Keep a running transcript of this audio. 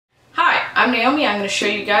I'm Naomi. I'm going to show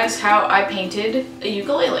you guys how I painted a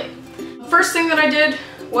ukulele. First thing that I did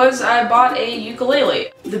was I bought a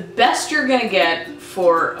ukulele. The best you're going to get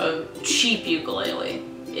for a cheap ukulele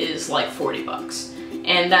is like 40 bucks.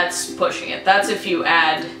 And that's pushing it. That's if you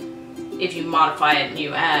modify it and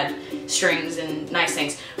you add strings and nice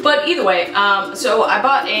things. But either way, so I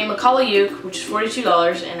bought a Macaulay uke, which is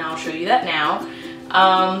 $42, and I'll show you that now.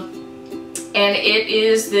 And it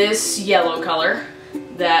is this yellow color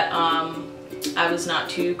that I was not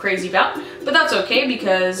too crazy about, but that's okay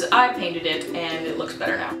because I painted it and it looks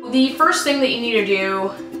better now. The first thing that you need to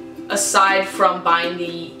do, aside from buying the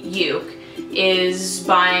uke, is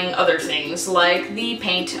buying other things like the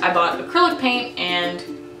paint. I bought acrylic paint, and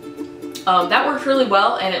that worked really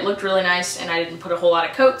well and it looked really nice, and I didn't put a whole lot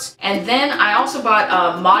of coats. And then I also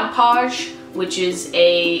bought Podge, which is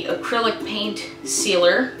a acrylic paint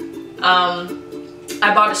sealer.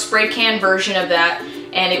 I bought a spray can version of that,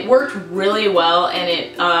 and it worked really well, and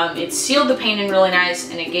it sealed the paint in really nice,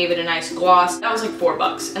 and it gave it a nice gloss. That was like 4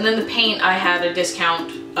 bucks. And then the paint, I had a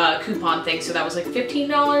discount coupon thing, so that was like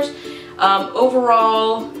 $15.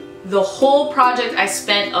 Overall, the whole project I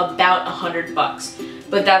spent about 100 bucks.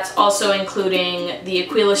 But that's also including the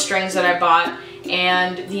Acrylic strings that I bought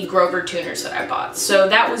and the Grover tuners that I bought. So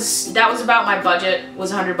that was about my budget,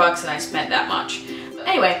 was 100 bucks, and I spent that much. But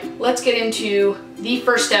anyway, let's get into the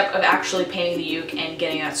first step of actually painting the uke and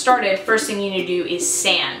getting that started. First thing you need to do is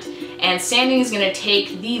sand. And sanding is going to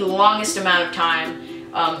take the longest amount of time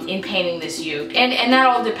in painting this uke. And that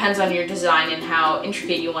all depends on your design and how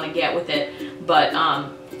intricate you want to get with it. But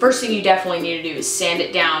first thing you definitely need to do is sand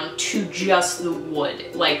it down to just the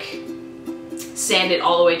wood. Like, sand it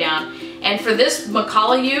all the way down. And for this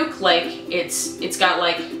Macaulay uke, like, it's got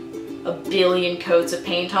like a billion coats of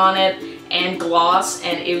paint on it and gloss,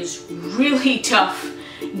 and it was really tough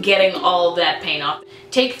getting all of that paint off.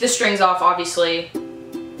 Take the strings off, obviously,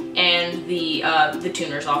 and the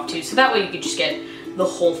tuners off too, so that way you could just get the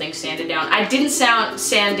whole thing sanded down. I didn't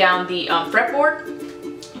sand down the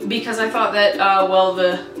fretboard because I thought that, well,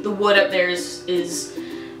 the wood up there is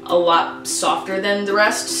a lot softer than the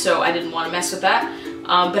rest, so I didn't want to mess with that.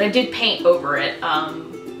 But I did paint over it,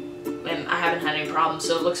 and I haven't had any problems,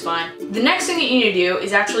 so it looks fine. The next thing that you need to do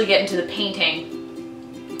is actually get into the painting.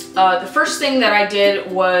 The first thing that I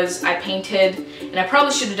did was I painted, and I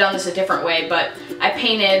probably should have done this a different way, but I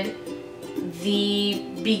painted the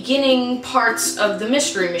beginning parts of the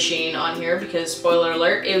Mystery Machine on here because, spoiler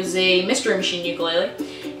alert, it was a Mystery Machine ukulele.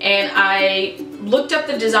 And I looked up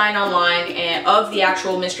the design online of the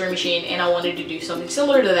actual Mystery Machine, and I wanted to do something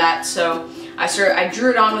similar to that, so I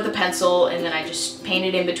drew it on with a pencil, and then I just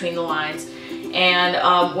painted in between the lines. And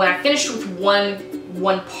when I finished with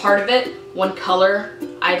one part of it, one color,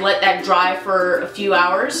 I'd let that dry for a few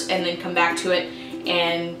hours and then come back to it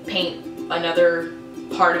and paint another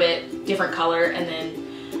part of it, different color, and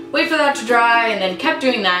then wait for that to dry, and then kept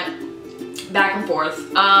doing that back and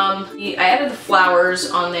forth. I added the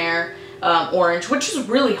flowers on there, orange, which is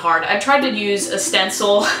really hard. I tried to use a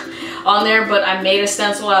stencil on there, but I made a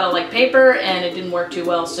stencil out of like paper and it didn't work too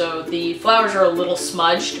well, so the flowers are a little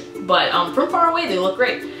smudged, but from far away they look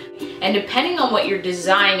great. And depending on what your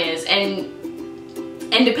design is, and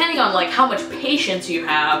depending on like how much patience you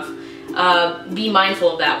have, be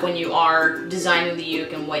mindful of that when you are designing the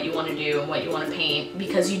uke and what you want to do and what you want to paint,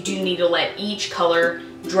 because you do need to let each color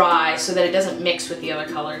dry so that it doesn't mix with the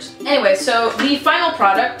other colors. Anyway, so the final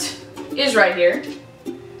product is right here,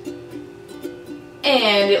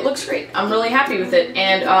 and it looks great. I'm really happy with it.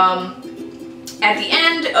 And at the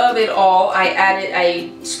end of it all,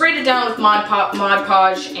 I sprayed it down with Mod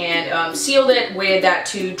Podge and sealed it, waited that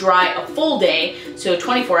to dry a full day, so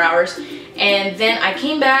 24 hours. And then I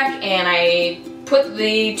came back and I put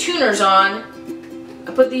the tuners on.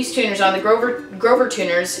 I put these tuners on, the Grover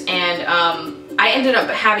tuners, and I ended up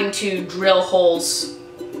having to drill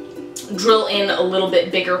in a little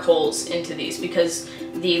bit bigger holes into these because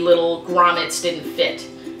the little grommets didn't fit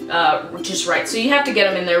just right. So you have to get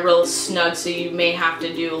them in there real snug, so you may have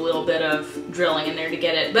to do a little bit of drilling in there to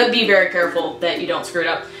get it, but be very careful that you don't screw it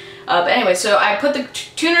up. But anyway, so I put the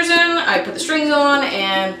tuners in, I put the strings on,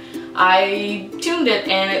 and I tuned it,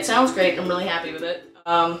 and it sounds great. I'm really happy with it.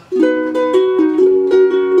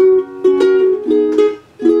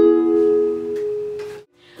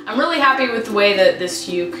 I'm really happy with the way that this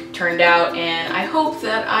uke turned out, and I hope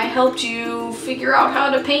that I helped you figure out how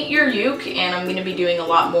to paint your uke, and I'm going to be doing a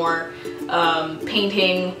lot more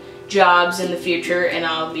painting jobs in the future, and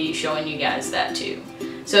I'll be showing you guys that too.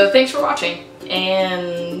 So thanks for watching,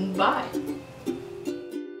 and bye.